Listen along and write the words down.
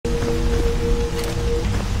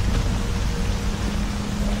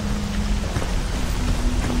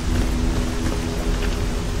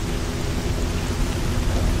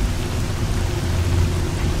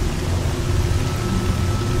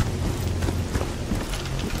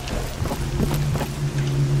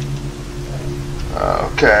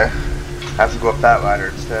Okay. Have to go up that ladder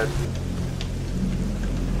instead.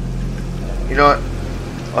 You know what?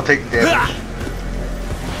 I'll take the damage.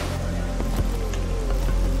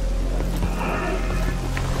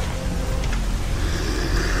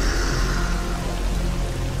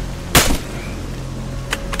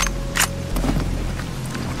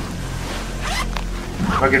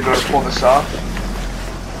 Am I gonna be able to pull this off?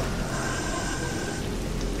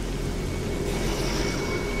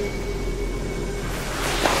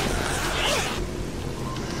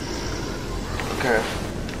 Okay.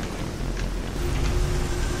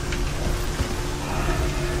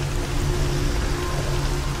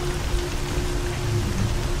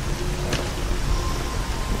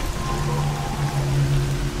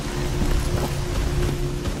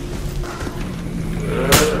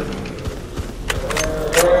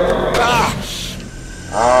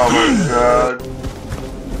 Oh my god.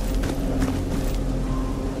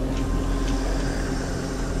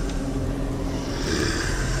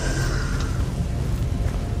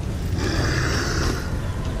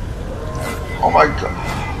 Oh my god.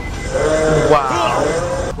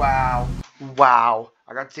 Wow. Wow. Wow.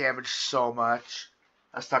 I got damaged so much.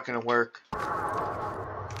 That's not gonna work.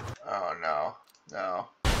 Oh no. No.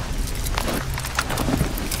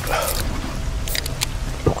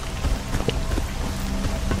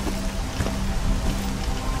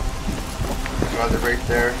 They're right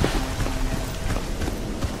there.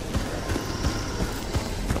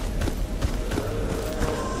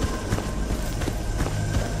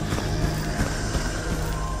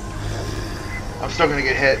 I'm still gonna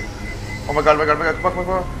get hit. Oh my god, oh my god, oh my god, come on, come on,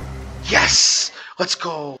 come on. Yes! Let's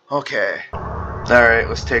go! Okay. Alright,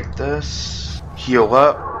 let's take this. Heal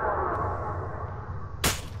up.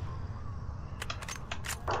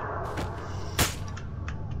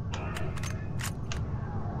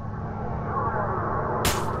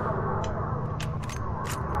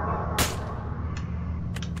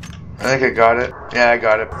 I think I got it. Yeah, I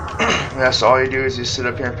got it. Yeah, so all you do is you sit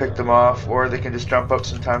up here and pick them off, or they can just jump up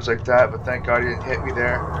sometimes like that, but thank God you didn't hit me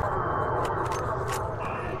there.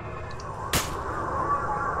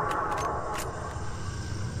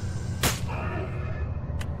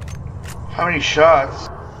 How many shots?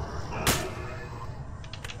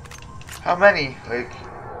 How many? Like,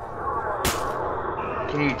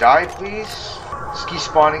 can you die, please? Just keep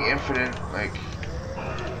spawning infinite, like.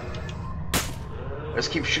 Let's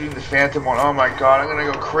keep shooting the phantom one. Oh my god, I'm gonna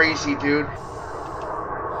go crazy, dude.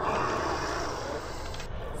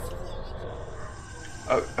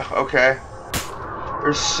 Oh, okay.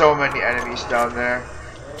 There's so many enemies down there.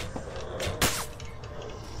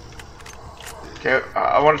 Okay,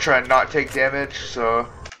 I want to try and not take damage, so.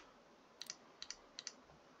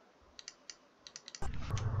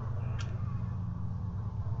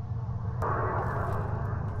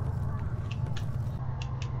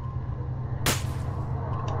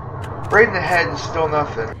 Right in the head and still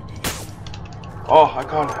nothing. Oh, I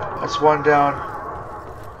got it. That's one down.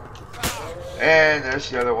 And there's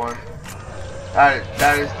the other one.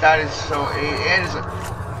 That is so. And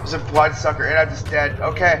it's a bloodsucker, and I'm just dead.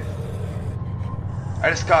 Okay. I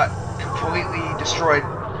just got completely destroyed.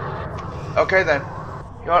 Okay then.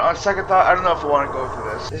 You know what, on second thought, I don't know if I want to go for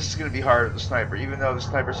this. This is gonna be hard with the sniper, even though the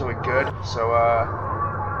sniper's really good. So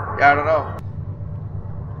yeah, I don't know.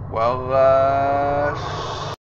 Well,